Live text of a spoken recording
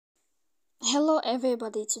Hello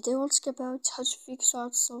everybody, today we'll talk about how to fix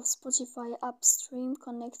or solve Spotify Upstream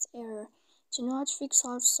Connect error. To know how to fix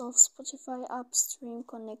or solve Spotify Upstream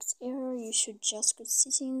Connect error, you should just go to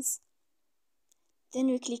settings. Then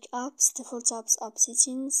we click apps, default apps, app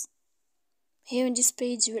settings. Here on this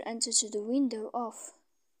page you will enter to the window of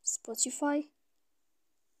Spotify.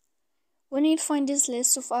 When you find this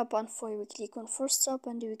list of app and file, we click on first app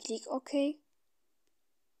and we click OK.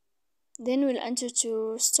 Then we'll enter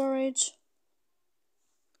to storage.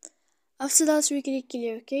 After that we click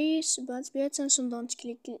clear cache, but pay attention, don't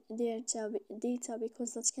click data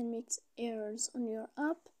because that can make errors on your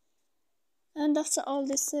app. And after all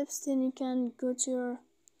these steps, then you can go to your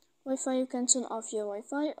Wi-Fi. You can turn off your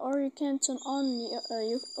Wi-Fi, or you can turn on your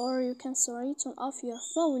turn off your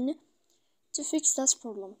phone to fix that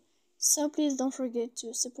problem. So please don't forget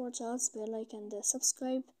to support us by like and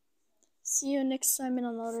subscribe. See you next time in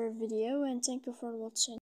another video, and thank you for watching.